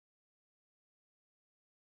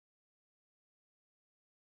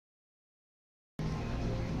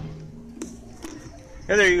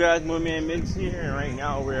Hey there, you guys. Moonmanmigz here, and right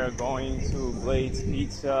now we are going to Blade's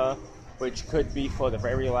Pizza, which could be for the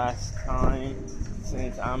very last time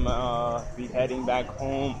since I'm be heading back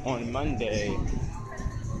home on Monday.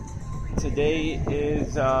 Today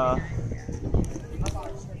is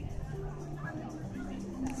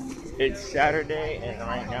it's Saturday, and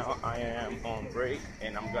right now I am on break,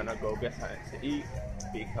 and I'm gonna go get something to eat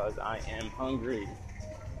because I am hungry.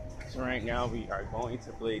 So right now we are going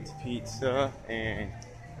to Blade's Pizza, and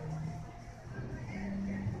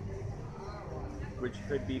which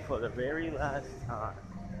could be for the very last time.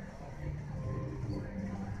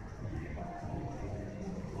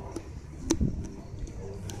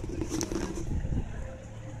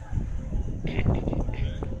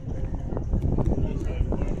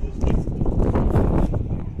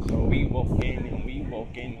 So we walking and we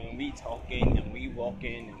walking and we talking and we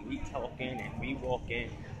walking and we talking and we walking.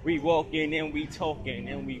 We walking and we talking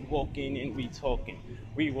and we walking and we talking.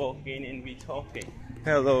 We walking and we talking.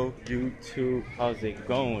 Hello YouTube, how's it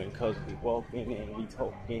going? Cause we walking and we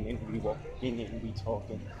talking and we walking and we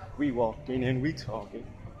talking. We walking and we talking.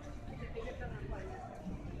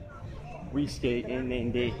 We skating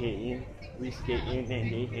and they hating. We skating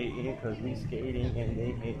and they hating. Cause we skating and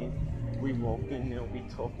they hating. We walking and we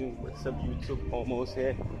talking. What's up YouTube? Almost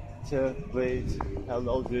here to Blade's.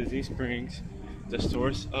 Hello Disney Springs, the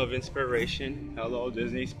source of inspiration. Hello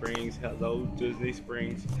Disney Springs. Hello Disney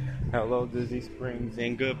Springs. Hello Disney Springs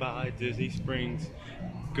and goodbye Disney Springs.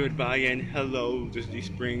 Goodbye and hello Disney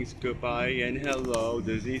Springs. Goodbye and hello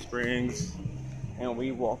Disney Springs. And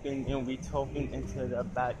we walking and we talking into the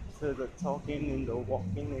back to the talking and the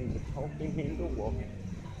walking and the talking and the walking.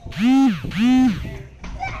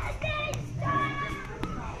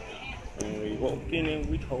 And we walking and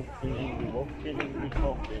we talking and we walking and we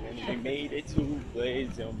talking and we made it to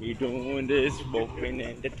Blade's and we doing this walking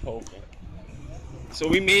and the talking. So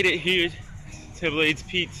we made it here to Blade's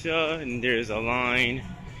Pizza, and there's a line.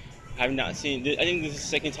 I've not seen this. I think this is the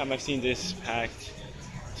second time I've seen this packed.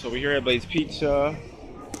 So we're here at Blade's Pizza.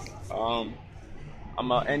 I'm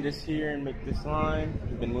gonna end this here and make this line.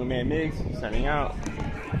 It's been Moonmanmigz signing out.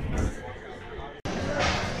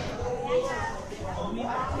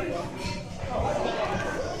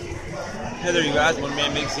 Hey there, you guys.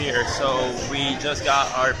 Moonmanmigz here. So we just got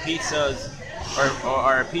our pizzas, or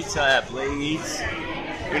our pizza at Blade's.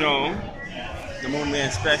 You know, the Moonman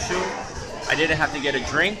special. I didn't have to get a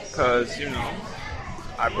drink because, you know,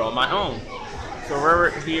 I brought my own. So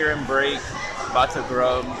we're here in break, about to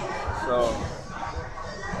grub.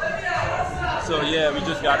 So yeah, we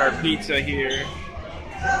just got our pizza here.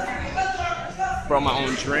 Brought my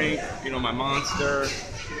own drink, you know, my Monster.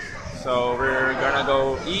 So we're gonna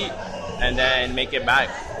go eat and then make it back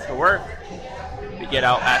to work. We get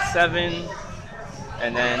out at 7,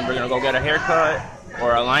 and then we're gonna go get a haircut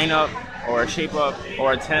or a lineup or a shape up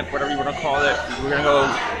or a temp, whatever you wanna call it. We're gonna go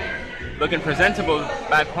looking presentable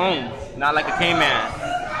back home, not like a caveman.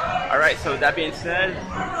 All right, so that being said,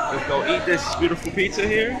 let's go eat this beautiful pizza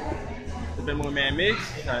here. It's been Moonmanmigz,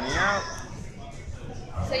 signing out.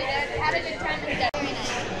 So you had a good time with that.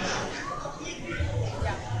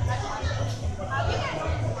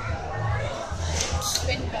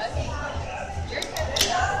 Been good.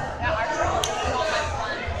 Yeah, our trip was so much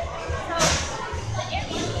fun. Yeah.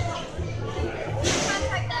 You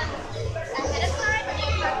contact them ahead of time, or do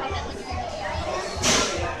you contact them when you're in the area?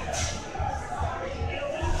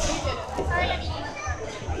 Sorry, I mean,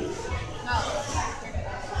 no.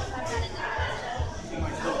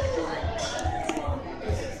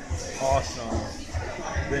 Awesome.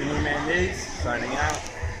 Been Moonmanmigz, signing out.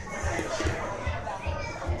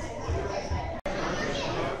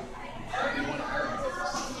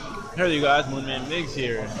 Hey there, you guys. Moonmanmigz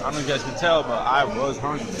here. I don't know if you guys can tell, but I was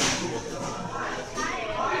hungry.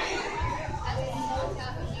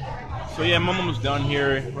 So yeah, I'm almost done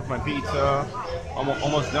here with my pizza. I'm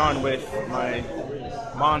almost done with my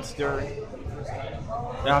Monster.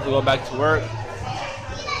 Then I have to go back to work.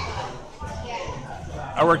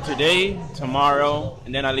 I work today, tomorrow,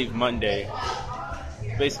 and then I leave Monday.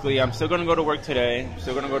 Basically, I'm still gonna go to work today. I'm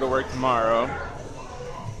still gonna go to work tomorrow.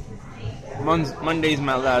 Monday's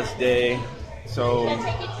my last day, so. Can I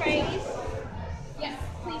take your trays? Yes,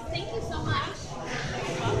 please. Thank you so much.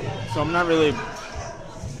 So I'm not really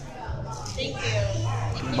Thank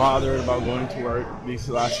you. bothered about going to work these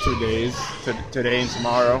last 2 days, today and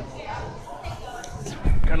tomorrow.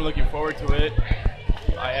 Kind of looking forward to it.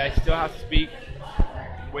 I still have to speak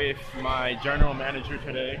with my general manager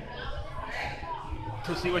today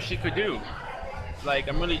to see what she could do. Like,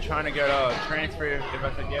 I'm really trying to get a transfer if I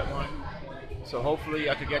could get one. So hopefully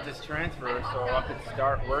I could get this transfer so I could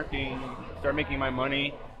start working, start making my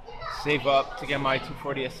money, save up to get my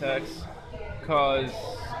 240SX. Cause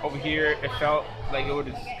over here it felt like it was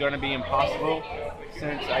gonna be impossible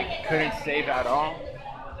since I couldn't save at all.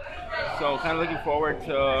 So kind of looking forward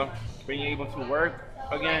to being able to work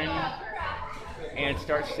again and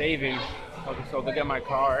start saving. So to get my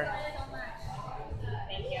car.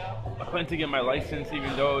 I plan to get my license,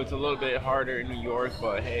 even though it's a little bit harder in New York,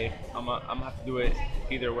 but hey, I'm gonna have to do it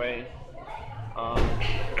either way.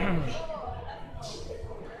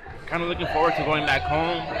 Kind of looking forward to going back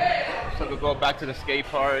home so I could go back to the skate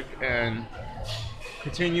park and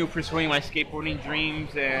continue pursuing my skateboarding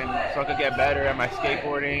dreams, and so I could get better at my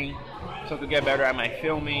skateboarding, so I could get better at my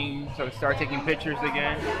filming, so I could start taking pictures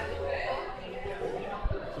again.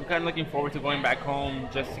 I'm kind of looking forward to going back home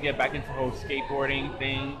just to get back into the whole skateboarding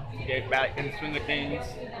thing, to get back in the swing of things,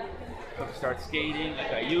 so I could start skating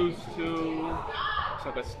like I used to, so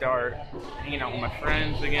I could start hanging out with my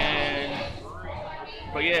friends again.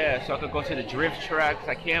 But yeah, so I could go to the drift tracks.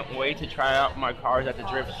 I can't wait to try out my cars at the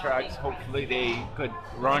drift tracks. Hopefully they could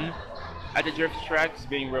run at the drift tracks,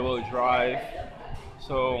 being rear-wheel drive.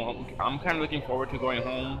 So I'm kind of looking forward to going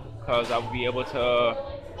home because I'll be able to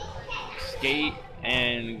skate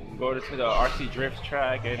and go to the RC drift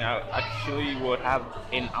track, and I actually would have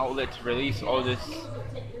an outlet to release all this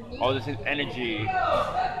energy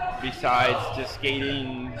besides just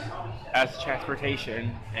skating as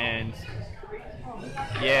transportation. And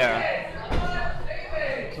yeah,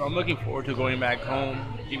 so I'm looking forward to going back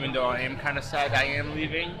home, even though I am kind of sad I am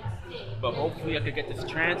leaving. But hopefully I could get this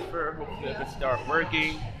transfer, hopefully I could start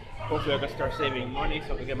working, hopefully I could start saving money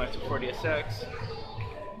so I could get my 240SX.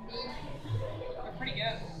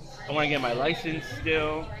 I want to get my license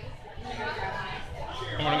still.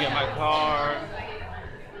 I want to get my car.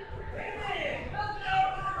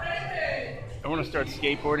 I want to start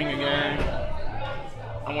skateboarding again.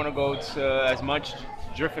 I want to go to as much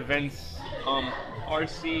drift events,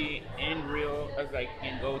 RC and real, as I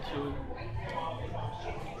can go to.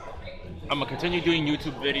 I'm going to continue doing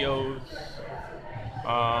YouTube videos.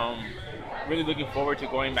 Really looking forward to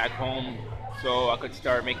going back home so I could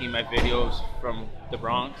start making my videos from the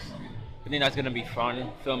Bronx. I think that's going to be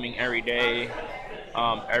fun, filming every day,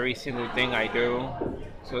 every single thing I do.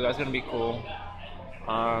 So that's going to be cool.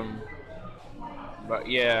 But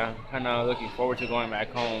yeah, kind of looking forward to going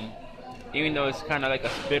back home. Even though it's kind of like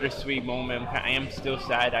a bittersweet moment, I am still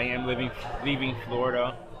sad. I am leaving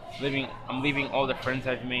Florida. I'm leaving all the friends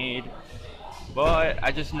I've made. But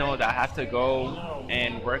I just know that I have to go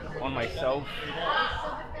and work on myself.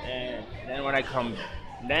 And then when I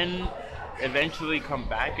eventually come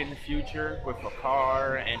back in the future with a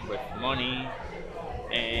car and with money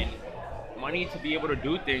to be able to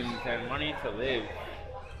do things and money to live.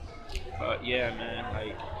 But yeah, man,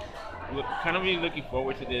 like, kind of really looking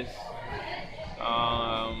forward to this.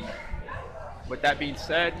 With that being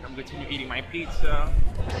said, I'm going to continue eating my pizza.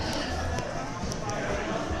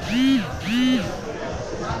 The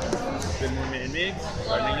Moonmanmigz,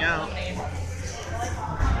 running out.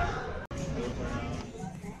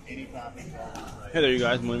 Hey there, you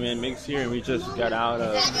guys, Moonmanmigz here, and we just got out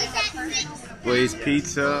of Blaze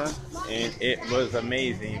Pizza, and it was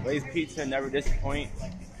amazing. Blaze Pizza never disappoints,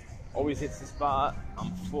 always hits the spot.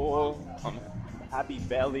 I'm full, I'm happy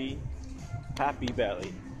belly.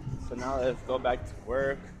 So now let's go back to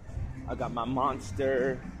work. I got my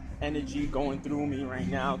Monster energy going through me right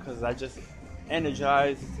now because I just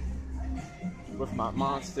energized with my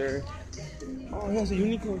Monster. Oh, here's a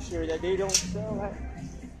Uniqlo shirt that they don't sell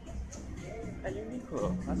at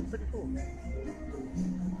Uniqlo. That's pretty cool.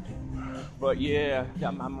 But yeah,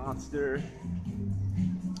 got my Monster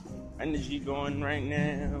energy going right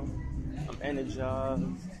now. I'm energized.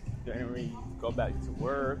 Getting ready to go back to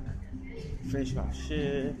work, finish my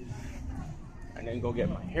shift, and then go get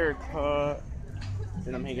my hair cut.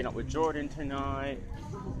 Then I'm hanging out with Jordan tonight,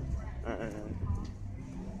 and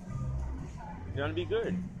it's gonna be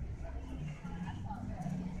good.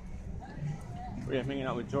 We're hanging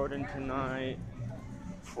out with Jordan tonight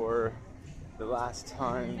for the last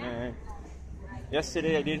time, man.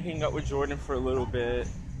 Yesterday I did hang out with Jordan for a little bit.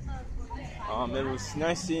 It was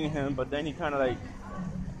nice seeing him, but then he kind of like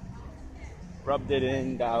rubbed it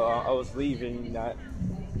in that I was leaving, that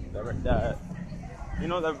you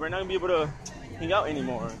know, that we're not gonna be able to hang out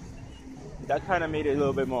anymore. That kind of made it a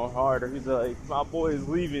little bit more harder. He's like, my boy is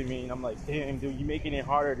leaving me, and I'm like, damn, dude, you're making it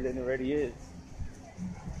harder than it already is.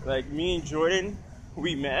 Like, me and Jordan,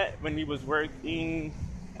 we met when he was working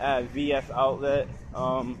at VF Outlet.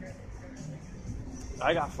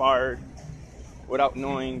 I got fired without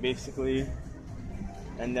knowing, basically,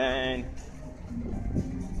 and then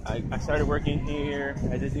I started working here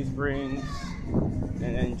at Disney Springs,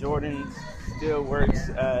 and then Jordan still works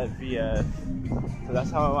at VF. So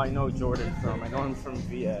that's how I know Jordan from. I know him from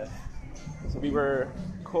VF. So we were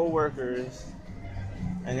co-workers,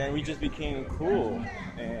 and then we just became cool.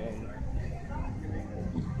 And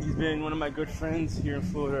he's been one of my good friends here in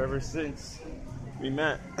Florida ever since we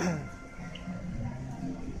met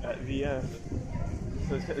at VF.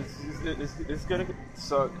 So it's gonna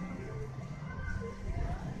suck.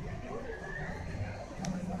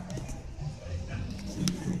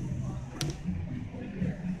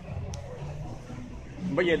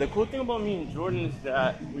 But yeah, the cool thing about me and Jordan is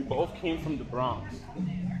that we both came from the Bronx.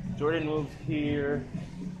 Jordan moved here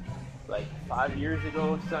like 5 years ago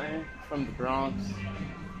or something from the Bronx.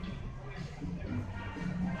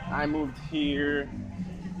 I moved here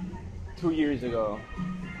 2 years ago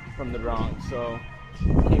from the Bronx, so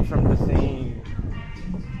we came from the same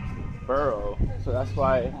borough. So that's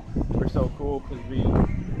why we're so cool, because we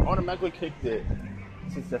automatically kicked it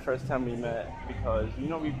since the first time we met, because you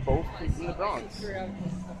know we both came from the Bronx.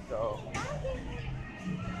 So,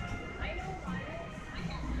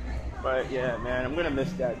 but yeah, man, I'm gonna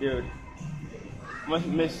miss that dude. I'm gonna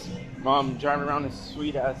miss driving around his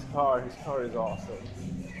sweet ass car. His car is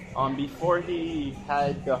awesome. Before he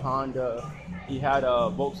had the Honda, he had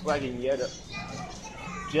a Volkswagen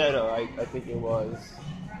Jetta, I think it was.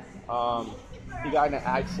 He got in an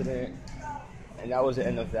accident, and that was the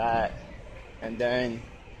end of that. And then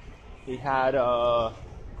he had a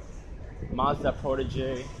Mazda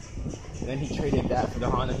Protege, and then he traded that for the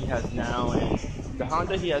Honda he has now. And the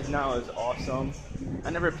Honda he has now is awesome.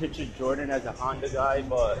 I never pictured Jordan as a Honda guy,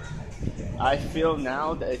 but I feel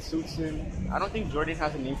now that it suits him. I don't think Jordan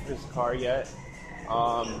has a name for his car yet.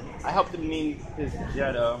 I helped him name his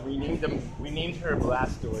Jetta. We named her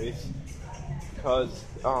Blastoise, because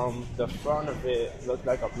the front of it looked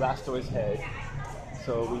like a Blastoise head.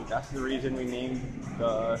 So that's the reason we named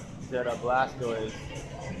the Jetta Blastoise.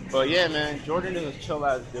 But yeah, man, Jordan is a chill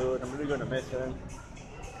ass dude. I'm really gonna miss him.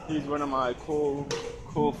 He's one of my cool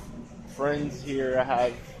friends here I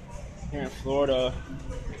have here in Florida.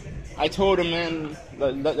 I told him, man,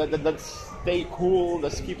 let's stay cool.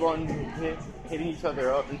 Let's keep on hitting each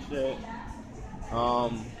other up and shit.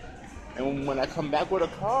 And when I come back with a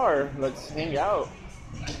car, let's hang out.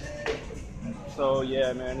 So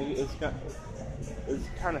yeah, man, it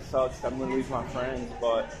kind of sucks. I'm gonna lose my friends,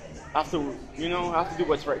 but I have to do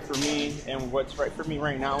what's right for me. And what's right for me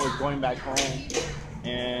right now is going back home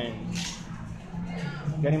and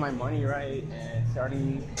getting my money right and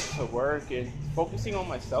starting to work and focusing on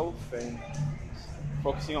myself and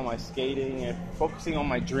focusing on my skating and focusing on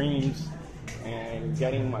my dreams and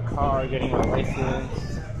getting my car, getting my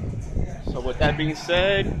license. So with that being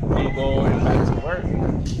said, I'm gonna go back to work.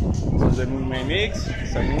 This is the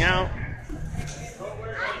Moonmanmigz signing out.